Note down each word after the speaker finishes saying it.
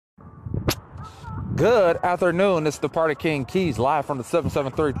Good afternoon. It's the Party King Keys live from the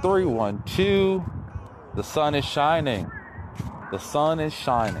 773-312. The sun is shining. The sun is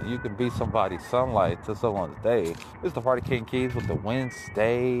shining. You can be somebody's sunlight to someone's day. It's the Party King Keys with the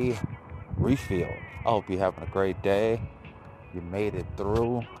Wednesday refill. I hope you're having a great day. You made it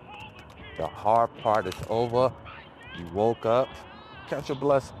through. The hard part is over. You woke up. Count your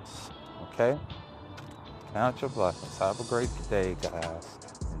blessings. Okay? Count your blessings. Have a great day, guys.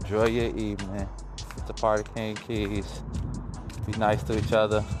 Enjoy your evening. It's the Party King Keys. Be nice to each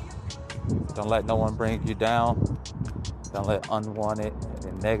other. Don't let no one bring you down. Don't let unwanted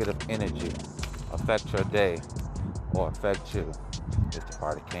and negative energy affect your day or affect you. It's the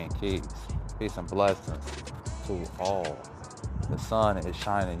Party King Keys. Peace and blessings to all. The sun is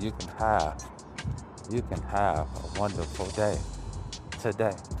shining. You can have a wonderful day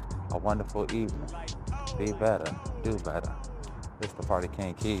today. A wonderful evening. Be better. Do better. It's the Party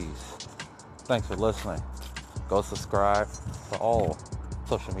King Keys. Thanks for listening. Go subscribe to all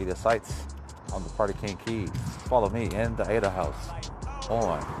social media sites on the Party King Keys. Follow me in the Ada House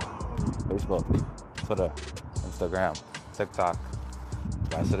on Facebook, Twitter, Instagram, TikTok,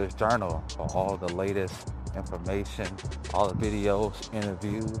 Ambassador's Journal for all the latest information, all the videos,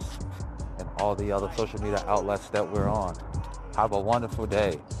 interviews, and all the other social media outlets that we're on. Have a wonderful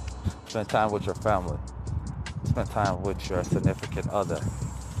day. Spend time with your family. Spend time with your significant other.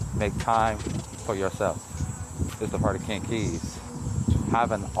 Make time for yourself. It's the Party King Keys.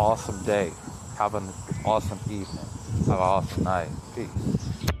 Have an awesome day. Have an awesome evening. Have an awesome night. Peace.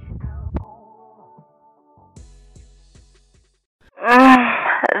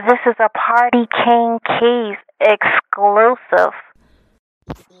 This is a Party King Keys exclusive.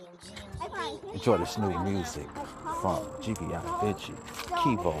 Enjoy this new music from GBI Vinci,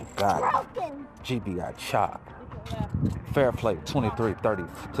 Kivo Gotti, GBI Chop, Fair Play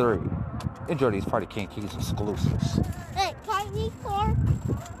 2333. Enjoy these Party King Keys exclusives. Hey, can I record?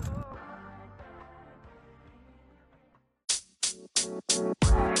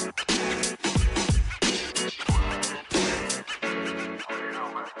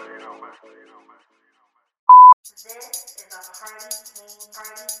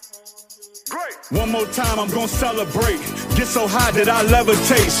 One more time, I'm gonna celebrate. Get so high that I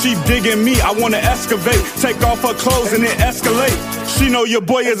levitate. She digging me, I wanna excavate. Take off her clothes and then escalate. She know your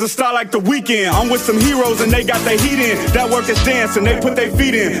boy is a star like The Weeknd. I'm with some heroes and they got their heat in. That work is dance and they put their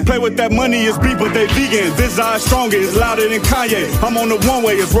feet in. Play with that money is beef, but they vegan. Visage stronger, it's louder than Kanye. I'm on the one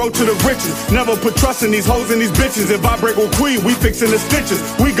way, it's road to the riches. Never put trust in these hoes and these bitches. If I break with Queen, we fixing the stitches.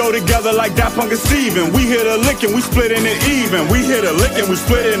 We go together like Daft Punk and Steven. We hit a lick and we split in it even. We hit a lick and we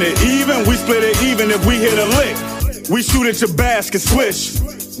split in it even. We split it even if we hit a lick. We shoot at your basket, swish.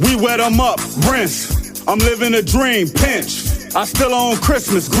 We wet them up, rinse. I'm living a dream, pinch. I still own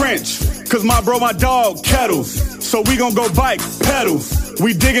Christmas, Grinch. Cause my bro, my dog, kettles. So we gon' go bike, pedals.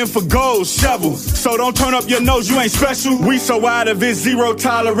 We digging for gold, shovels. So don't turn up your nose, you ain't special. We so out of it, zero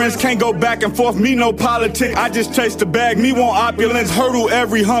tolerance. Can't go back and forth, me no politics. I just chase the bag, me want opulence. Hurdle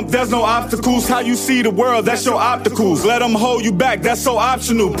every hump, there's no obstacles. How you see the world, that's your opticals. Let them hold you back, that's so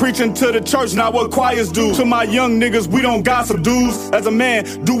optional. Preaching to the church, not what choirs do. To my young niggas, we don't gossip dudes. As a man,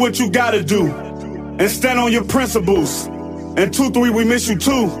 do what you gotta do. And stand on your principles. And 2-3, we miss you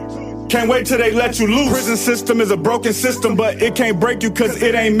too. Can't wait till they let you loose. Prison system is a broken system, but it can't break you cause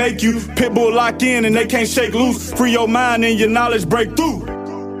it ain't make you. Pitbull lock in and they can't shake loose. Free your mind and your knowledge break through.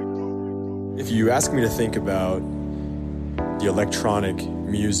 If you ask me to think about the electronic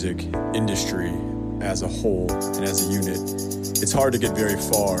music industry as a whole and as a unit, it's hard to get very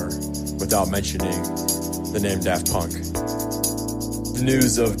far without mentioning the name Daft Punk. The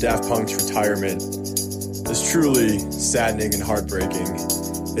news of Daft Punk's retirement is truly saddening and heartbreaking.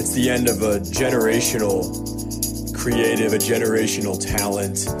 It's the end of a generational creative, a generational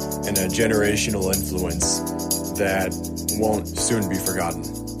talent, and a generational influence that won't soon be forgotten.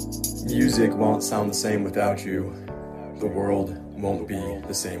 Music won't sound the same without you. The world won't be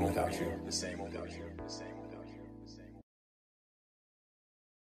the same without you.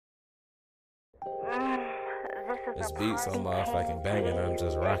 This beat so motherfucking banging, I'm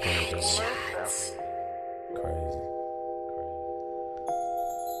just rocking with this. Crazy.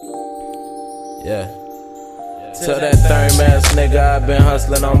 Yeah. Tell that third ass nigga I've been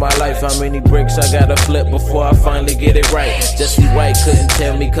hustling all my life. How many bricks I gotta flip before I finally get it right? Jesse White couldn't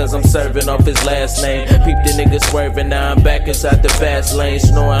tell me cause I'm serving off his last name. Peep the nigga swerving, now I'm back inside the fast lane.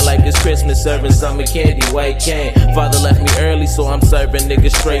 Snoring like it's Christmas, serving summer candy, white cane. Father left me early, so I'm serving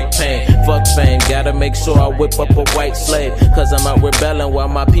niggas straight pain. Fuck fame, gotta make sure I whip up a white slave. Cause I'm out rebelling while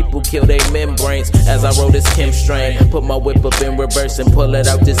my people kill their membranes. As I roll this Kim strain, put my whip up in reverse and pull it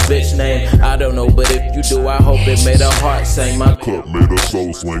out this bitch name. I don't know, but if you do, I hope it made a heart sing. My cup made a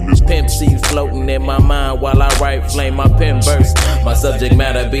soul sling. This pimp see you floating in my mind while I write flame my pen verse. My subject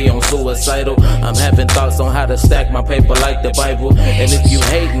matter be on suicidal. I'm having thoughts on how to stack my paper like the Bible. And if you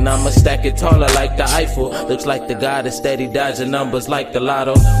hating, I'ma stack it taller like the Eiffel. Looks like the guy that's steady dodging numbers like the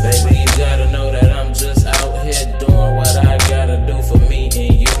lotto. Baby, you gotta know that I'm just out here doing what I gotta do for me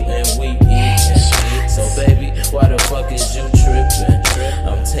and you and we eatin'. So baby, why the fuck is you trippin'?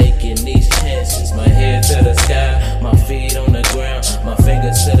 I'm taking these chances, my head to the sky, my feet on the ground, my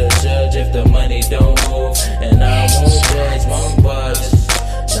fingers to the judge if the money don't move. And I won't budge,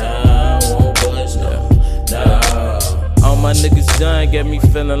 nah, I won't budge, no, nah. All my niggas done, get me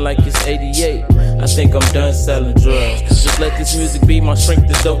feeling like it's 88. I think I'm done selling drugs. Just let this music be my strength.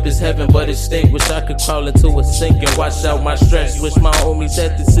 Is dope as heaven, but it stink. Wish I could crawl into a sink and wash out my stress. Wish my homies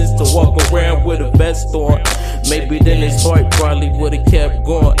had the sense to walk around with a vest on. Maybe then his heart probably would've kept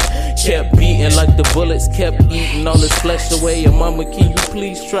going. Kept beating like the bullets kept eating all his flesh away. And mama, can you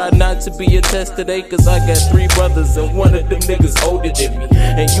please try not to be a test today? Cause I got 3 brothers and one of them niggas older than me.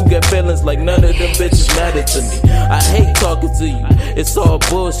 And you got feelings like none of them bitches matter to me. I hate talking to you, it's all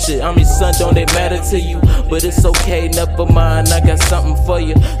bullshit. I'm your son, don't it matter to you? But it's okay, never mind, I got something for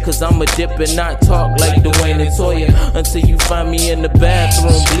you. Cause I'ma dip and not talk like Dwayne and Toya until you find me in the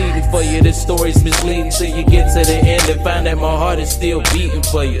bathroom bleeding for you. This story's misleading till you get to the end and find that my heart is still beating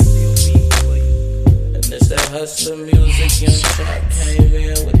for you. And it's that hustler music, Young Chop came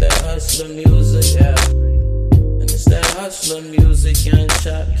in with that hustler music, yeah. And it's that hustler music, Young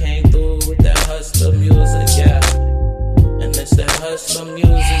Chop came through with that hustler music, yeah. And it's that hustler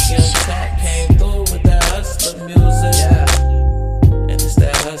music, Young Chop came through with that hustler music, yeah. And it's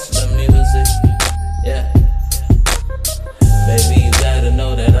that hustler music, yeah. Baby, you gotta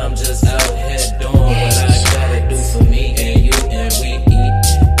know that I'm just out here doing what I gotta do for me and you and we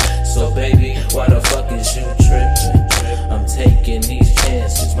eat. So baby, why the fuck is you trippin'? I'm taking these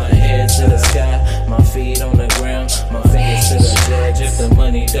chances, my head to the sky, my feet on the ground, my fingers to the judge if the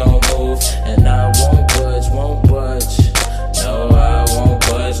money don't move. And I won't budge, won't budge. No, I won't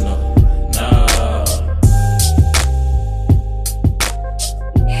budge, no, no.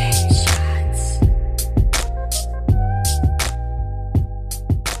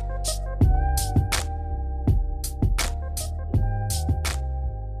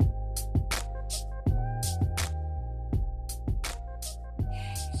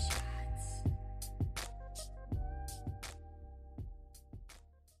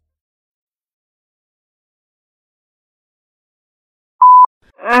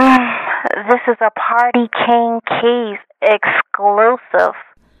 This is a Party King Keys exclusive.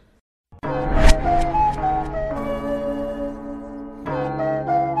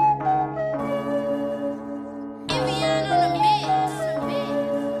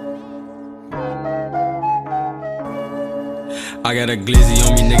 I got a glizzy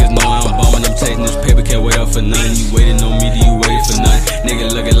on me, niggas know I'm bombing. I'm chasing this paper, can't wait up for nothing. You waiting on me, do you wait for nothing?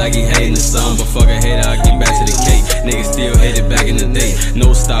 Nigga looking like he hating the sun, but fuck a hater, I get back to the cake. Niggas still hated back in the day.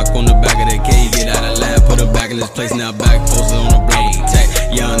 No stock on the back of the cage. Get out of lab, put him back in this place. Now back posted on the block with the tag.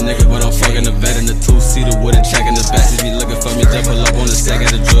 Young nigga, but I'm fucking the vet in the 2-seater with a check in the back. If you looking for me, just pull up on the stack.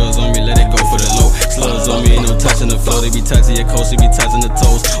 Got the drugs on me, let it go for the low. Slugs on me, ain't no touching the floor. They be touching your coast, they be touching the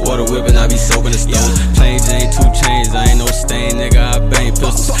toes. Water whipping, I be soaking the stove. Plain Jane, 2 chains, I ain't no stain, nigga. I bang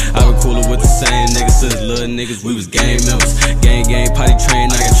pistols. I been coolin' with the same niggas since little niggas. We was gang members. Gang, potty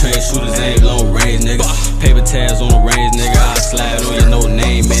train, I can train shooters, ain't long range, nigga. Paper tabs on the range, nigga. I slide on your no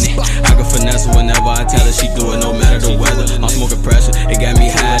name in it. I can finesse her whenever I tell her she do it, no matter the weather. I'm smoking pressure, it got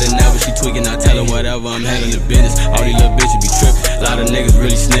me higher than ever. She tweaking, I tell her whatever, I'm handling the business. All these little bitches be trippin', a lot of niggas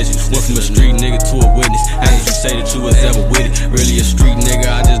really snitching. Went from a street nigga to a witness. How did you say that you was ever with it? Really a street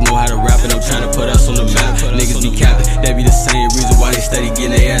nigga, I just know how to rap and I'm trying to put us on the map. Niggas be capping, that be the same reason why they steady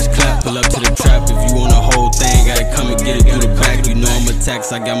getting their ass clapped. Pull up to the trap, if you want a whole thing, gotta come and get it through the back. You know I'm a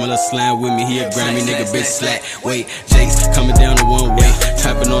tax, I got my little slam with me, he a Grammy nigga, bitch slack. Wait, Jake's coming down the one way,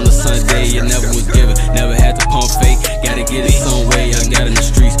 trapping on the Sunday, it never was given, never had to pump fake, gotta get it some way. I got in the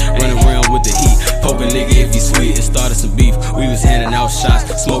streets, running around with the heat, poke a nigga if he sweet. It started some beef, we was handing out shots,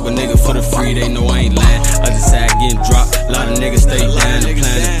 smoke a nigga for the free, they know I ain't lying. Other side getting dropped, a lot of niggas stay down, applying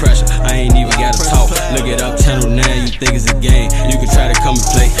the pressure, I ain't even gotta talk. Look it up, channel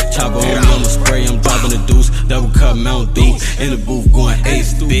Chopper on me, I'ma spray, I'm dropping the deuce. Double cup Mount Dew. In the booth going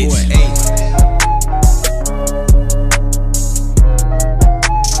ace, bitch.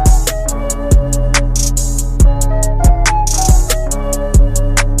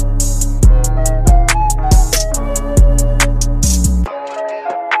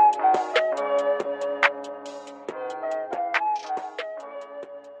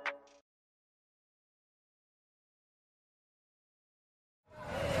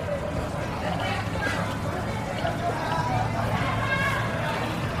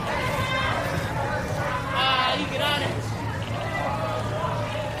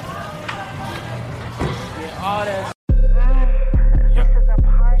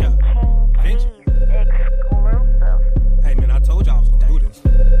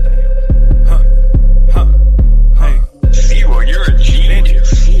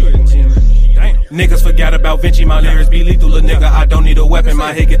 Niggas forgot about Vinci, my lyrics be lethal, a nigga. I don't need a weapon,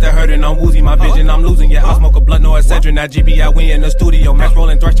 my head get to hurting, I'm woozy, my vision, I'm losing. Yeah, I'll smoke a blunt, no Excedrin, that GBI, we in the studio. Max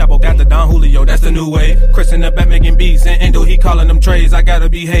rolling, thrash chopper, got the Don Julio, that's the new wave. Chris in the back making beats, and Endo, he calling them trades. I gotta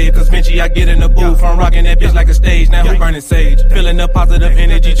behave, cause Vinci, I get in the booth, I'm rocking that bitch like a stage. Now who burning sage? Feeling the positive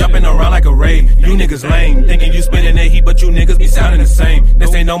energy, jumping around like a rave. You niggas lame, thinking you spitting that heat, but you niggas be sounding the same.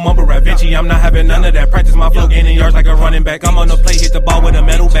 This ain't no mumble rap, Vinci, I'm not having none of that. Practice my flow, gaining yards like a running back. I'm on the plate, hit the ball with a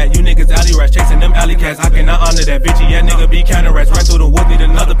metal bat. You niggas alley rats, chasing them alley cats. I cannot honor that. Vinci, yeah, nigga be counter rats. Run through the whoop, need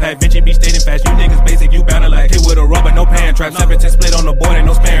another pack. Vinci be stating fast. You niggas basic, you bound to like. Hit with a rubber, no pan trap. 7-10 split on the board, ain't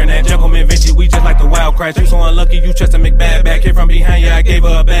no sparing that. Gentleman Vinci, we just like the wild crash. You so unlucky, you trust a McBad back. Hit from behind, yeah, I gave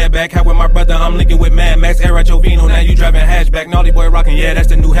her a bad back. Had with my brother, I'm linking with Mad Max. Era Jovino, now you driving hatchback. Naughty boy rocking, yeah, that's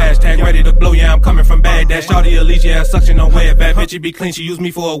the new hashtag. Ready to blow, yeah, I'm coming from Baghdad. Shawty Elise, yeah, suction on wet back. Vinci be clean, she use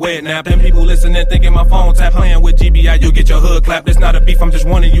me for a wet nap. Them people listening, thinking my phone tap. Playing with GBI, you get your hood clapped. It's not a beef, I'm just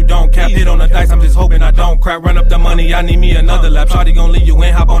warning you don't cap. Hit on the dice, I'm just hoping I don't crap. Run up the money, I need me another lap. Shawty gon' leave you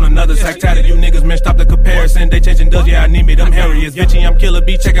in, hop on another sack. Tatted you niggas, man, stop the comparison. They changing does, yeah, I need me, them Harriers. Vinci, I'm killer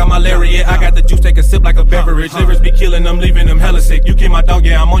B, check out my lariat. I got the juice, take a sip like a beverage. Livers be killing them, leaving them hella sick. You kill my dog,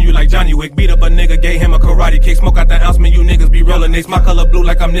 yeah, I'm on you like Johnny Wick. Beat up a nigga, gave him a karate kick. Smoke out the ounce, man, you niggas be rolling nicks. My color blue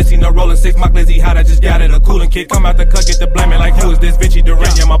like I'm Nissy, no rolling six. My glizzy hot, I just got it, a cooling kick. Come out the cut, get the blaming like who is this? Vinci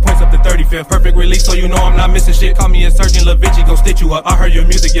Durant, yeah, my points up to 35th. Perfect release, so you know I'm not missing shit. Call me a surgeon, Lil Vinci, gon' stitch you up. I heard your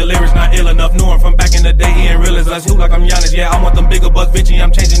music, your lyrics not ill enough. Knew him from back in the day, he ain't real as us. Who like I'm Giannis, yeah, I want them bigger bucks. Vinci,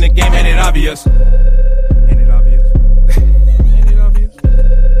 I'm changing the game, ain't it obvious? Ain't it obvious? Ain't it obvious?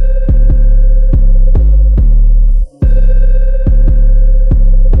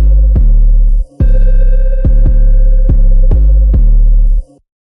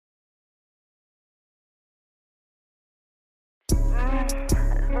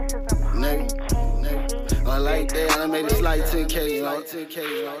 I like that, I made this like 10K, you know.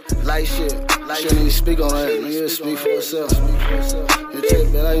 Like shit. Shouldn't even speak on that. Nigga, speak for itself. You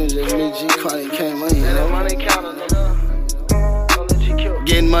take that, I can just meet G Quanti came money, you know.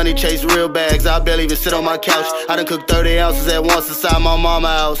 Getting money, chase real bags. I barely even sit on my couch. I done cooked 30 ounces at once inside my mama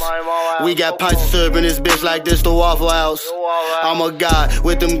house. We got pints of syrup in this bitch like this the Waffle House. I'm a god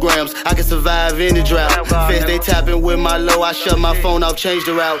with them grams. I can survive in the drought. Feds they tapping with my low. I shut my phone off, change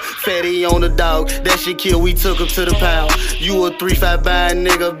the route. Fatty on the dog. That shit kill. We took him to the pound. You a 3-5 buying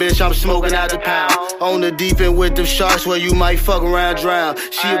nigga, bitch. I'm smoking out the pound. On the deep end with them sharks where you might fuck around drown.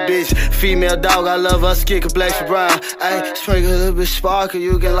 She a bitch, female dog. I love her skin complexion brown. Ayy, sprinkle a little bit sparkle.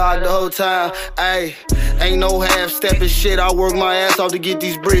 You can lock the whole time. Ayy, ain't no half-stepping shit. I work my ass off to get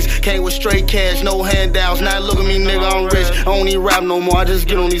these bricks. Came with straight cash, no handouts. Now look at me, nigga, I'm rich. I don't even rap no more. I just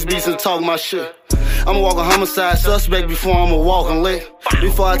get on these beats and talk my shit. I'ma walk a homicide suspect before I'ma walk and lick.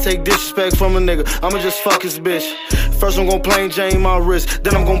 Before I take disrespect from a nigga, I'ma just fuck his bitch. First I'm gon' plain Jane my wrist,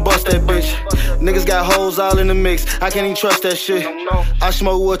 then I'm gon' bust that bitch. Niggas got hoes all in the mix, I can't even trust that shit. I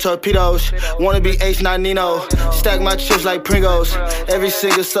smoke with torpedoes, wanna be H, not Nino. Stack my chips like Pringles. Every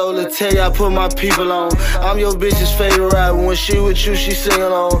single soul to tell you I put my people on. I'm your bitch's favorite rapper, when she with you, she sing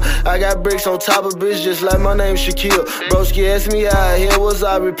along. I got bricks on top of bitch, just like my name Shaquille. Broski asked me out, here was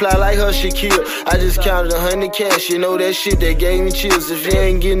I reply like her Shaquille. I just counted 100 cash, you know that shit that gave me chills. If you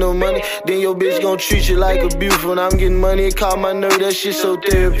ain't getting no money, then your bitch gon' treat you like a beautiful. When I'm getting money, it caught my nerve, that shit so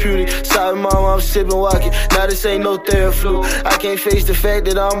therapeutic. Sorry mama, I'm sipping walking, now this ain't no Theraflu. I can't face the fact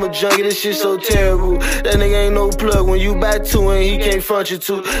that I'm a junkie, this shit so terrible. That nigga ain't no plug, when you back to him, he can't front you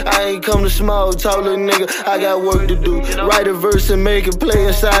too. I ain't come to small talk, little nigga, I got work to do. Write a verse and make it play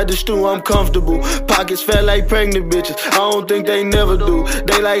inside the stew, I'm comfortable. Pockets fat like pregnant bitches, I don't think they never do.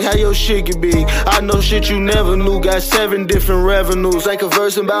 They like how your shit get big, I know shit you never knew. Got 7 different revenues, schedules. Ain't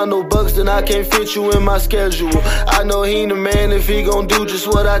conversing about no bucks, then I can't fit you in my schedule. I know he the man if he gon' do just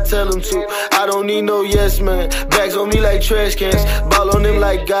what I tell him to. I don't need no yes man. Bags on me like trash cans. Ball on them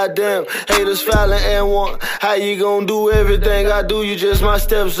like goddamn. Haters fouling and want. How you gon' do everything I do? You just my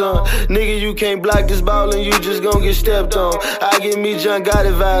stepson. Nigga, you can't block this ball and you just gon' get stepped on. I give me John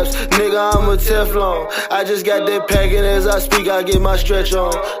Gotti vibes. Nigga, I'm a Teflon. I just got that pack and as I speak, I get my stretch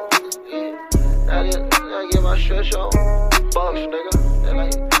on. I get my stretch on. Bucks, nigga. And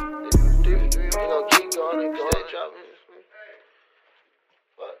like, we gon' keep going and stay dropping.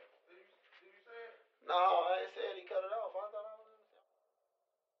 What? No, I ain't said he cut it off. I thought I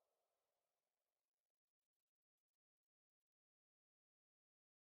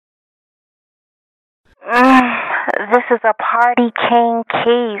was... This is a Party King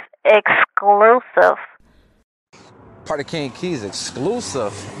Keys exclusive. Party King Keys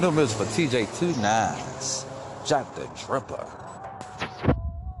exclusive. New music for TJ29s. Jack the Dripper.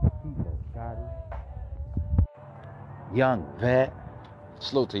 Young Vet.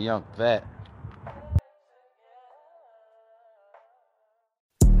 Salute to Young Vet.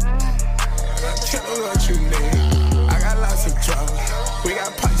 What you need? I got lots of drugs. We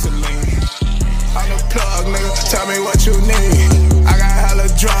got pipes of lean. On the plug, nigga. Tell me what you need. I got hella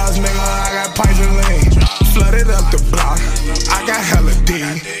drugs, nigga. I got pipes of lean. Flooded up the block. I got hella D.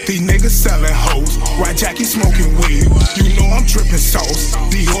 These niggas selling hoes. White Jackie smoking weed. You know I'm dripping sauce.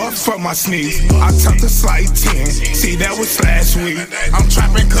 Dior for my sneeze. I took the slight 10. See, that was last week. I'm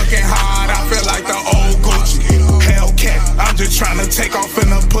trapping, cooking hard. I feel like the old Gucci. Hellcat. I'm just trying to take off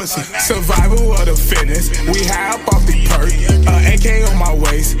in a pussy. Survival of the fittest. We high up off the perk. AK on my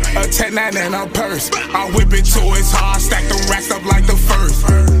waist. A 10-9 in a purse. I whip it to its hard. Stack the racks up like the first.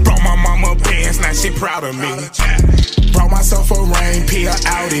 Brought my mama bands. Now she proud of me. Brought myself a Rain P, a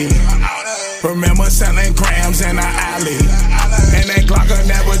Audi. Remember selling grams in the alley. And that Glocker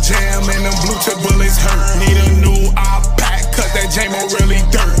never jam. And them Bluetooth bullets hurt. Need a new op pack, cause that J-Mo really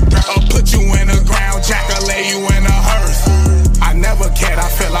dirt. I'll put you in the ground, Jack, I'll lay you in a hearse. I never cared, I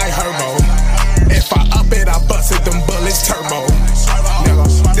feel like Herbo. If I up it, I busted them bullets turbo.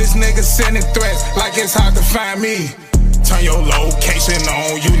 This nigga sending threats like it's hard to find me. Turn your location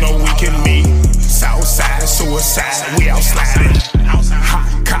on, you know we can meet. Southside, suicide, we out sliding.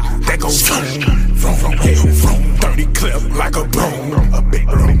 Hot cop, that goes vroom, vroom, vroom, 30 clip like a broom. A big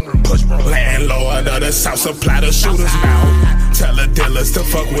broom, push landlord of the South supply the shooters now. Tell the dealers to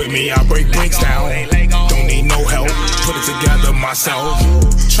fuck with me, I break bricks down. Don't need no help, put it together myself.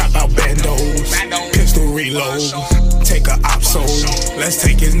 Trap out bandos, pistol reload. Take a op soul, let's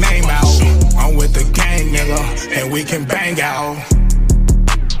take his name out. I'm with the gang, nigga, and we can bang out.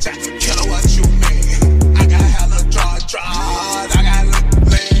 Killer, what you mean? I got hella drugs, I got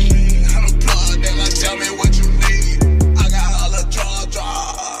lean. I'm a plug, nigga, tell me what you need. I got hella drugs.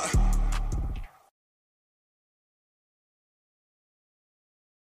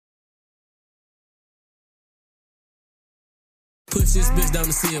 Push this bitch down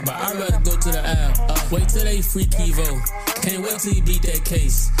the seal, but I'd rather go to the aisle. Wait till they free Kivo. Can't wait till you beat that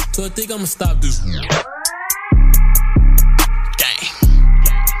case. So I think I'ma stop this.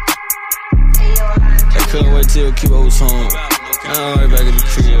 I couldn't wait till Kivo was home. Now I'm right back at the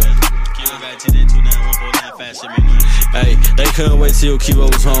crib. Hey, they couldn't wait till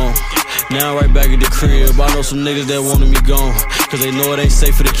Kivo was home. Now I'm right back at the crib. I know some niggas that wanted me gone, cause they know it ain't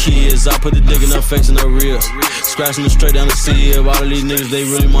safe for the kids. I put the dick in her face and her ribs, scratching them straight down the sieve. All of these niggas, they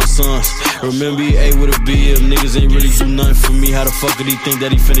really my sons. Remember he ate with a B. If niggas ain't really do nothing for me, how the fuck did he think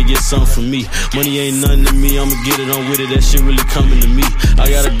that he finna get something from me? Money ain't nothing to me, I'ma get it on with it. That shit really coming to me. I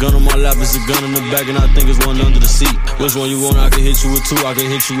got a gun on my lap, it's a gun in the back, and I think it's one under the seat. Which one you want? I can hit you with two, I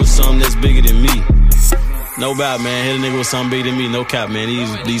can hit you with something that's bigger than me. No doubt, man. Hit a nigga with something bigger than me. No cap, man.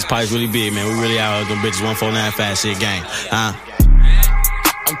 These pipes really big, man. We really out with them bitches. 149 fast shit gang. I'm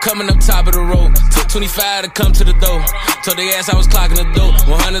coming up top of the road. Took 25 to come to the door. Told they ass I was clocking the dope.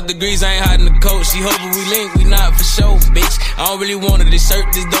 100 degrees, I ain't hiding the coat. She hoping we link, we not for show, bitch. I don't really want it. This shirt,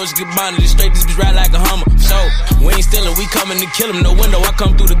 this Doja get bonded. This straight, this bitch ride like a Hummer. So, we ain't stealing, we coming to kill him. No window, I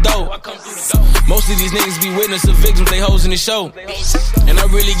come through the door. Most of these niggas be witness of victims, they hoes in the show. And I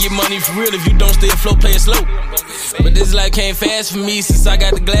really get money for real if you don't stay afloat, play it slow. But this life came fast for me. Since I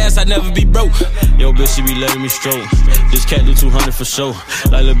got the glass, I never be broke. Yo, bitch, she be letting me stroke. This cat do 200 for sure.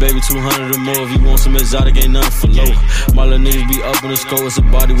 Like little baby, 200 or more. If you want some exotic, ain't nothing for low. My little niggas be up in the score. It's a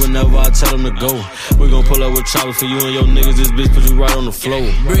body whenever I tell them to go. We gon' pull up with choppers for you and your niggas. This this bitch, put you right on the floor.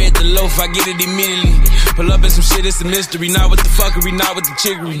 Bread the loaf, I get it immediately. Pull up in some shit, it's a mystery. Not with the fuckery, not with the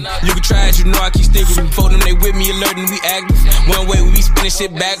chicory. You can try it, you know I keep stickery. For them, they with me, alert and we active. One way, we be spinning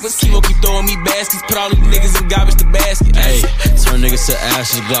shit backwards. Kimo keep throwing me baskets. Put all these niggas in garbage to basket. Hey, turn niggas to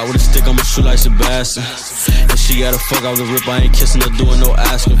ashes. Glock with a stick, I'ma shoot like Sebastian. And she gotta fuck out the rip, I ain't kissing her, doing no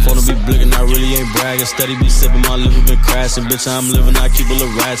asking. For them be blicking, I really ain't bragging. Steady be sipping, my liver been crashing. Bitch, I'm living, I keep a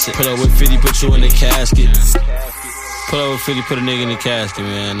little ratchet. Pull up with 50, put you in the casket. Pull up with 50, put a nigga in the casket,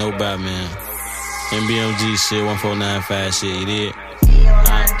 man. No Batman. MBMG shit, 1495 shit, you did?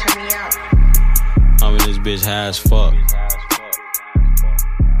 I'm in this bitch high as fuck.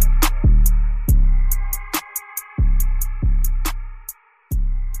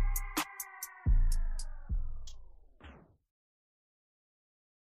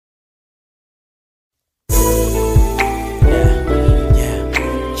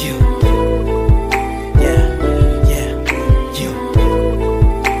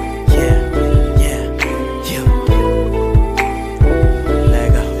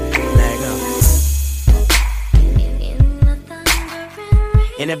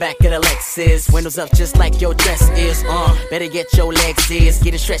 In the back of the Lexus, windows up just like your dress is, better get your legs is,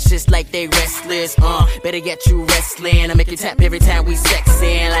 getting stretched just like they restless, better get you wrestling, I make you tap every time we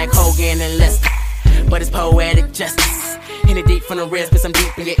sexin', like Hogan and Lester, but it's poetic justice, in it deep from the wrist, cause I'm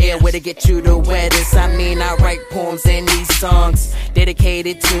deep in your ear, where to get you the wettest, I mean I write poems in these songs,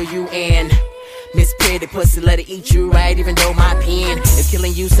 dedicated to you and Miss Pretty Pussy, let it eat you right, even though my pen is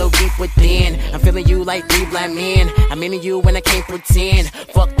killing you so deep within. I'm feeling you like 3 blind men. I'm into you when I can't pretend.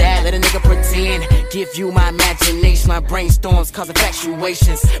 Fuck that, let a nigga pretend. Give you my imagination, my brainstorms cause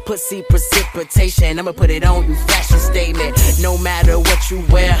infatuations. Pussy precipitation, I'ma put it on you, fashion statement. No matter what you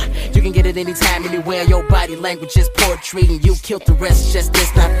wear, you can get it anytime, anywhere. Your body language is poetry and you killed the rest, just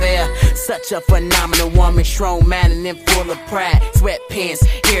this not fair. Such a phenomenal woman, strong man and then full of pride. Sweatpants,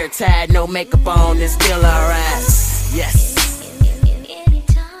 hair tied, no makeup on. It's still alright, yes.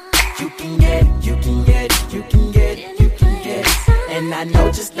 You can get it, you can get it, you can get it, you can get it. And I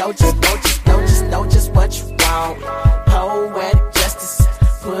know just what you want. Poetic justice,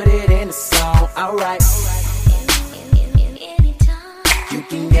 put it in a song, alright. You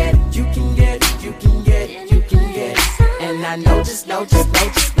can get it, you can get it, you can get it, you can get it. And I know just what you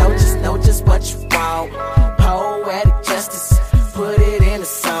want. Poetic justice, put it in a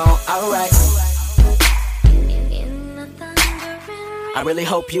song, alright. I really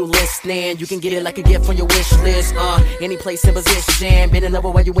hope you listening. You can get it like a gift on your wish list. Any place in position. Been in love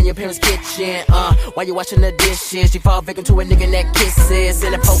while you in your parents' kitchen. While you washing the dishes, you fall victim to a nigga that kisses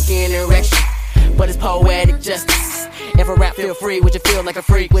and a poking erection. But it's poetic justice. If I rap, feel free. Would you feel like a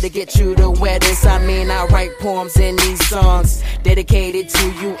freak? Would it get you the wettest? I mean, I write poems in these songs dedicated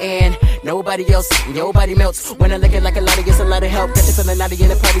to you and nobody else. Your body melts when I look at like a lot of, it's a lot of help. Got you feeling naughty in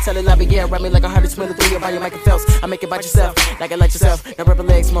the party, telling lobby, yeah. Rap me like 100 spinning through your body, Michael Phelps. I make it by yourself, like I like yourself. Now rubber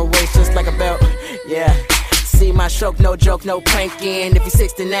legs, my waist just like a belt, yeah. See my stroke, no joke, no pranking. If you're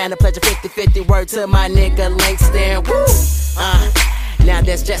 69, I pledge a 50-50 word to my nigga Langston. Woo! Now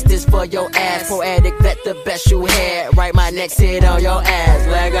that's justice for your ass. Poetic, bet the best you had. Write my next hit on your ass.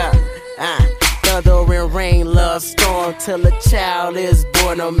 Leg up. Thunder and rain, love storm till a child is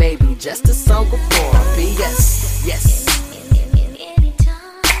born, or maybe just a song before. P.S. Yes.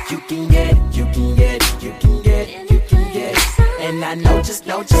 You can get it, you can get it, you can get it, you can get it. And I know just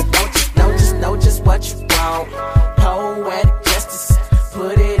what you want. Poetic justice,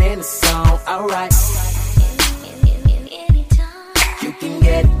 put it in a song. Alright. You can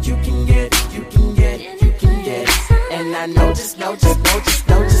get it, you can get it, you can get it, you can get it. And I know just what you want.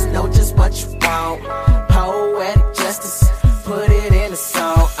 Poetic justice, put it in a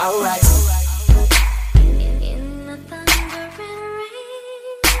song. Alright.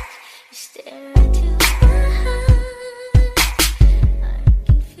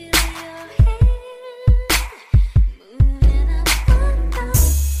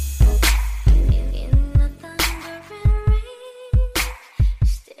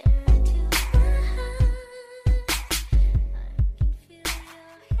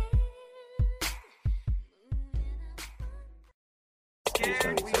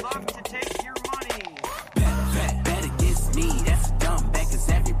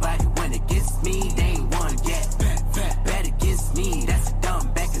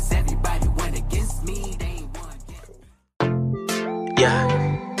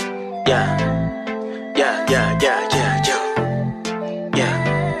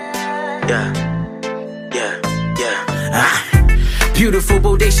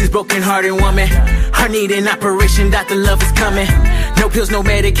 beautiful, bodacious, broken-hearted woman. Her need an operation, Dr. Love is coming. No pills, no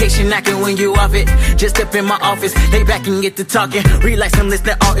medication, I can win you off it. Just up in my office, lay back and get to talking. Relax and listen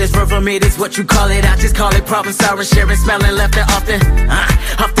to artists, verbatim is what you call it. I just call it problem solving, sharing, smelling, laughter often.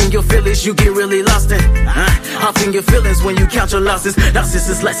 Often your feelings you get really lost in. Often your feelings when you count your losses. Losses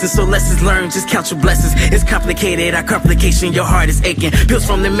is lessons, so lessons learned, just count your blessings. It's complicated, our complication, your heart is aching. Pills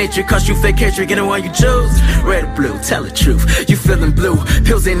from the matrix, cause you fake hatred, get the one you choose. Red or blue, tell the truth, you feeling blue.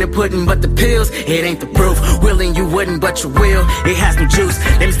 Pills in the pudding, but the pills, it ain't the proof. Willing you wouldn't, but you will, it has no juice.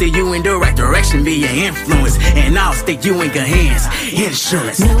 Let me steer you in the right direction, be your influence, and I'll stick you in good hands.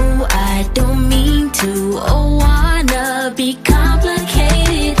 Insurance. No, I don't mean to or wanna be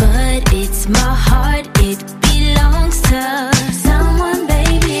complicated, but it's my heart, it belongs to someone,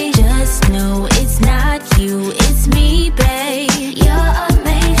 baby. Just know it's not you, it's me, babe. You're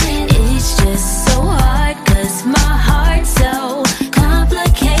amazing, it's just so hard, cause my heart's so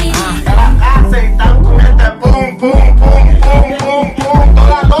complicated.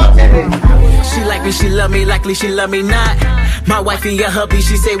 She like me, she love me, likely she love me not. My wifey, your hubby,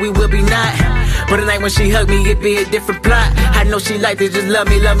 she say we will be not. But the night when she hug me, it be a different plot. I know she like to just love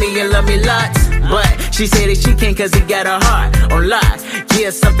me, and love me lots. But she say that she can't cause he got her heart on lock.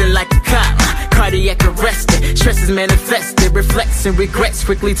 Yeah, something like a cop. Cardiac arrested, stress is manifested, reflects and regrets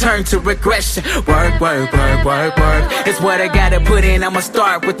quickly turn to regression. Work, work, work, work, work. It's what I gotta put in, I'ma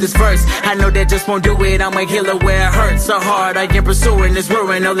start with this verse. I know that just won't do it, I'ma heal her where it hurts so hard. I am pursuing this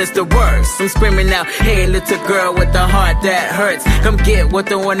ruin, no list of words. I'm screaming out, hey little girl with the heart that hurts. Come get what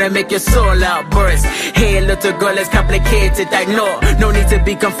the one that make your soul outburst. Hey little girl, it's complicated, I know. No need to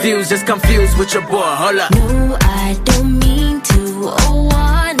be confused, just confused with your boy, hold up. No, I don't mean to or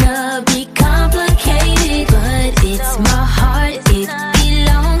wanna be complicated, but it's my heart, it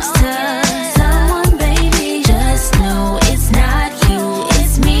belongs to someone, baby. Just know it's not you,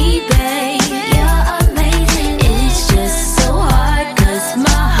 it's me, babe. You're amazing, it's just so hard, cause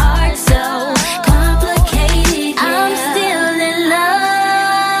my heart's so complicated. I'm still in love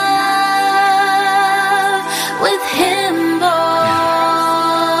with him, boy.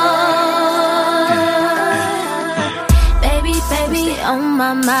 Baby, on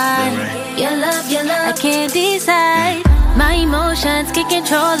my mind. Your love, I can't decide. My emotions can't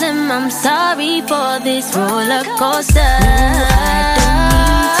control them. I'm sorry for this roller coaster. No,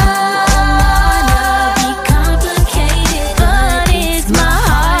 I don't mean to or wanna be complicated, but it's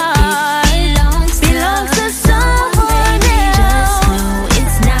my heart, it belongs to someone else. Just know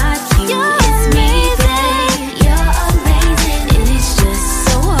it's not you, it's me, babe. You're amazing, it's just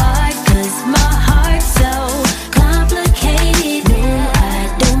so hard, cause my heart's so complicated. No,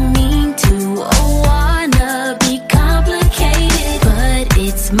 I don't mean to or wanna be complicated, but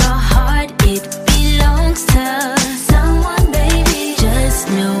it's my heart, it belongs to someone, baby. Just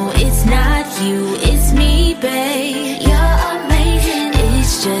know it's not you, it's me, babe. You're amazing,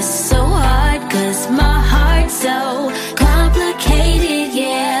 it's just so hard, cause my heart's so complicated,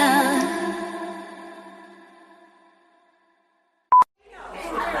 yeah.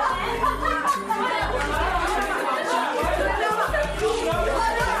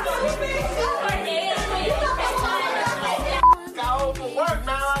 Got home from work,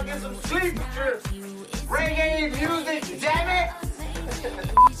 now I get some sleep. Reggae music, damn it!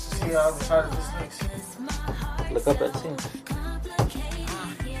 See how I'm tired of this mix. Look up that scene.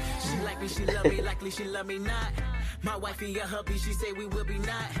 She like me, she love me, likely she love me not. My wifey, your hubby, she say we will be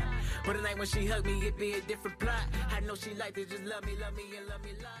not. But the night when she hug me, it be a different plot. I know she like to just love me, and love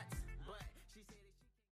me lots.